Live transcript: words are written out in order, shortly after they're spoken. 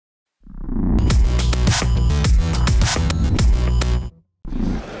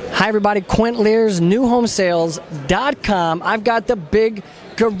Hi, everybody. Quint Lear's newhomesales.com. I've got the big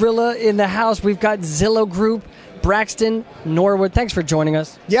gorilla in the house. We've got Zillow Group, Braxton Norwood. Thanks for joining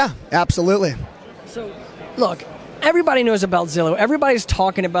us. Yeah, absolutely. So, look, everybody knows about Zillow. Everybody's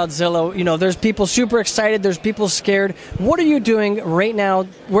talking about Zillow. You know, there's people super excited. There's people scared. What are you doing right now?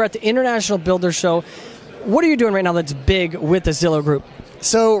 We're at the International Builder Show. What are you doing right now that's big with the Zillow Group?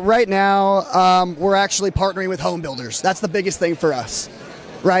 So right now, we're actually partnering with home builders. That's the biggest thing for us,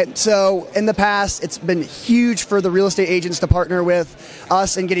 right? So in the past, it's been huge for the real estate agents to partner with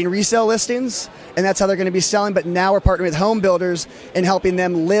us in getting resale listings, and that's how they're going to be selling. But now we're partnering with home builders and helping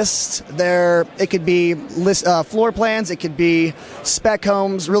them list their, it could be floor plans, it could be spec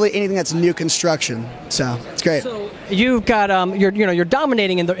homes, really anything that's new construction. So it's great. So you've got you're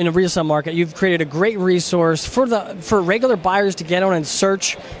dominating in the resale market. You've created a great resource for regular buyers to get on and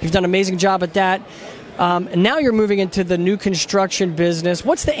search. You've done an amazing job at that. And now you're moving into the new construction business.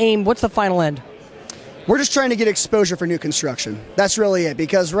 What's the aim? What's the final end? We're just trying to get exposure for new construction. That's really it.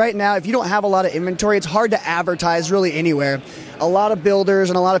 Because right now, if you don't have a lot of inventory, it's hard to advertise really anywhere. A lot of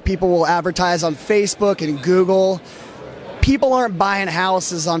builders and a lot of people will advertise on Facebook and Google. People aren't buying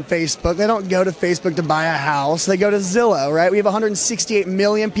houses on Facebook. They don't go to Facebook to buy a house. They go to Zillow, right? We have 168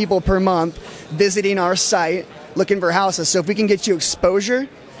 million people per month visiting our site looking for houses. So if we can get you exposure,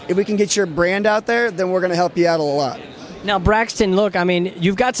 if we can get your brand out there, then we're going to help you out a lot. Now, Braxton, look, I mean,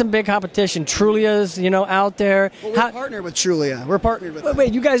 you've got some big competition. Trulia's, out there. Well, we're partnered with Trulia. We're partnered with them.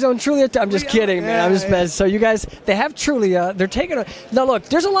 Wait, you guys own Trulia? I'm just kidding, man. I'm just messing. So you guys, they have Trulia. They're taking a... Now, look,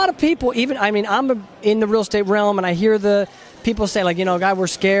 there's a lot of people, I'm in the real estate realm, and I hear the people say, God, we're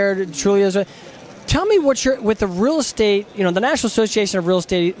scared. Trulia's... Tell me with the real estate, the National Association of Real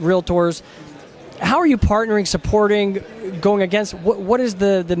Estate Realtors, how are you partnering, supporting, going against? What is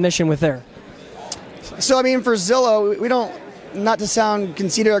the mission with there? So, for Zillow, we don't, not to sound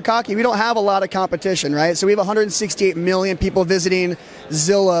conceited or cocky, we don't have a lot of competition, right? So we have 168 million people visiting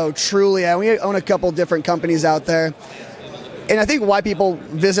Zillow, Trulia, and we own a couple different companies out there. And I think why people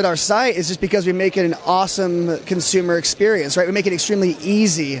visit our site is just because we make it an awesome consumer experience, right? We make it extremely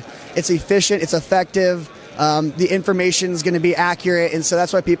easy. It's efficient, it's effective, the information is going to be accurate, and so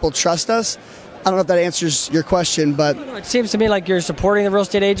that's why people trust us. I don't know if that answers your question, but... It seems to me like you're supporting the real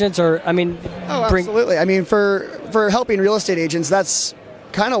estate agents, absolutely. For helping real estate agents, that's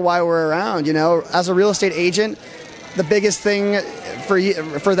kind of why we're around, As a real estate agent, the biggest thing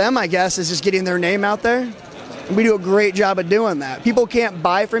for them, I guess, is just getting their name out there. We do a great job of doing that. People can't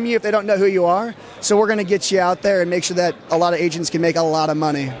buy from you if they don't know who you are, so we're going to get you out there and make sure that a lot of agents can make a lot of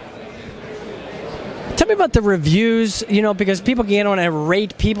money. Tell me about the reviews, because people get on and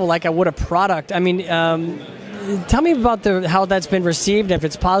rate people like I would a product. Tell me about how that's been received, if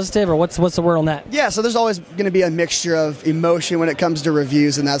it's positive, or what's the word on that? Yeah, so there's always going to be a mixture of emotion when it comes to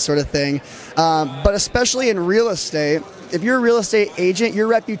reviews and that sort of thing. But especially in real estate, if you're a real estate agent, your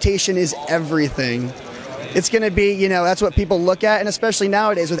reputation is everything. It's going to be, that's what people look at, and especially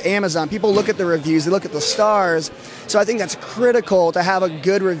nowadays with Amazon, people look at the reviews, they look at the stars. So I think that's critical to have a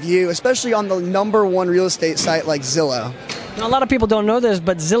good review, especially on the #1 real estate site like Zillow. Now, a lot of people don't know this,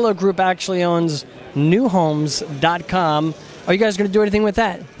 but Zillow Group actually owns newhomes.com. Are you guys going to do anything with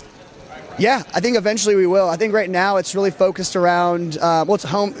that? Yeah, I think eventually we will. I think right now it's really focused around, it's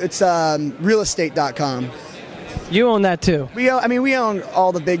realestate.com. You own that too. We own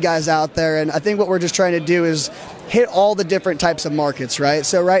all the big guys out there, and I think what we're just trying to do is hit all the different types of markets, right?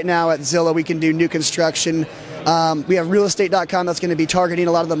 So right now at Zillow, we can do new construction. We have realestate.com that's going to be targeting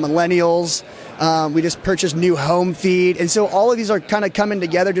a lot of the millennials. We just purchased New Home Feed, and so all of these are kind of coming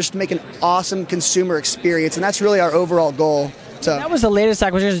together just to make an awesome consumer experience, and that's really our overall goal. So that was the latest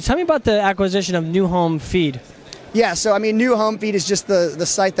acquisition. Tell me about the acquisition of New Home Feed. Yeah, so New Home Feed is just the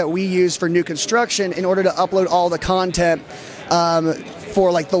site that we use for new construction in order to upload all the content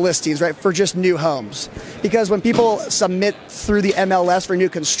for the listings, right, for just new homes. Because when people submit through the MLS for new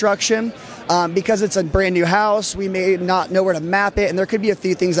construction, because it's a brand new house, we may not know where to map it, and there could be a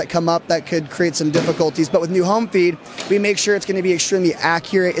few things that come up that could create some difficulties. But with New Home Feed, we make sure it's going to be extremely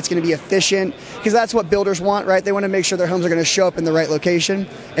accurate, it's going to be efficient, because that's what builders want, right? They want to make sure their homes are going to show up in the right location,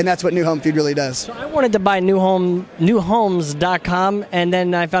 and that's what New Home Feed really does. So I wanted to buy newhomes.com, and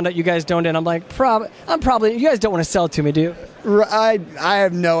then I found out you guys don't, and I'm like, you guys don't want to sell it to me, do you? I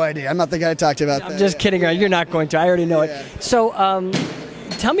have no idea. I'm not the guy to talk to about that. I'm just kidding. You're not going to. I already know it. So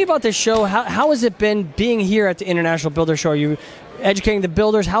tell me about this show. How has it been being here at the International Builder Show? Are you educating the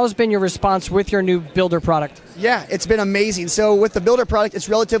builders? How has been your response with your new builder product? Yeah, it's been amazing. So with the builder product, it's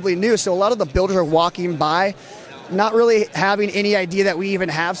relatively new. So a lot of the builders are walking by not really having any idea that we even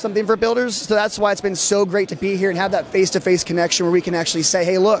have something for builders. So that's why it's been so great to be here and have that face-to-face connection where we can actually say,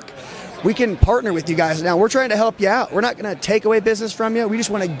 hey, look, we can partner with you guys now. We're trying to help you out. We're not going to take away business from you. We just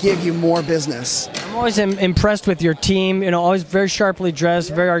want to give you more business. I'm always impressed with your team. Always very sharply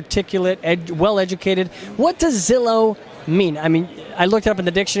dressed, very articulate, well-educated. What does Zillow mean? I mean, I looked it up in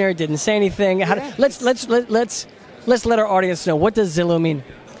the dictionary. Didn't say anything. Let's let our audience know. What does Zillow mean?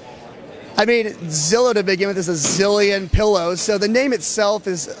 I mean, Zillow to begin with is a zillion pillows. So the name itself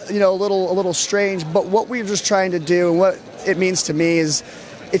is, a little strange. But what we're just trying to do, and what it means to me, is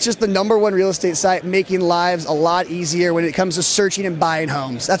it's just the #1 real estate site making lives a lot easier when it comes to searching and buying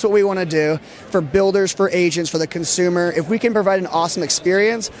homes. That's what we want to do for builders, for agents, for the consumer. If we can provide an awesome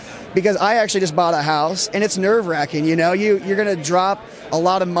experience, because I actually just bought a house and it's nerve-wracking. You're going to drop a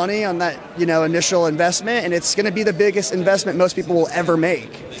lot of money on that, initial investment, and it's going to be the biggest investment most people will ever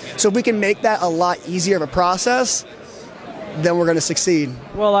make. So if we can make that a lot easier of a process, then we're going to succeed.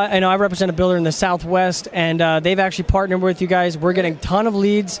 Well, I know I represent a builder in the Southwest, and they've actually partnered with you guys. We're getting a ton of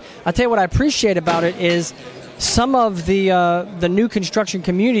leads. I'll tell you what I appreciate about it is some of the new construction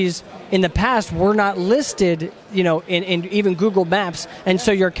communities in the past were not listed, in even Google Maps, and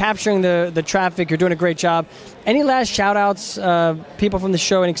so you're capturing the traffic. You're doing a great job. Any last shout-outs, people from the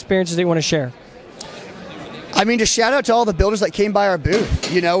show and experiences that you want to share? I mean, just shout out to all the builders that came by our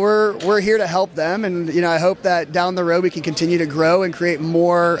booth. We're here to help them, and I hope that down the road we can continue to grow and create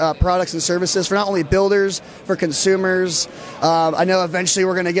more products and services for not only builders, for consumers. I know eventually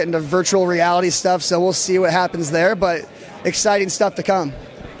we're going to get into virtual reality stuff, so we'll see what happens there, but exciting stuff to come.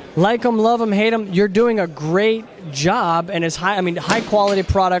 Like them, love them, hate them. You're doing a great job, and it's high quality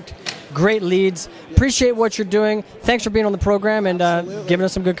product, great leads. Appreciate what you're doing. Thanks for being on the program and giving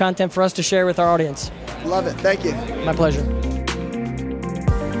us some good content for us to share with our audience. Love it. Thank you. My pleasure.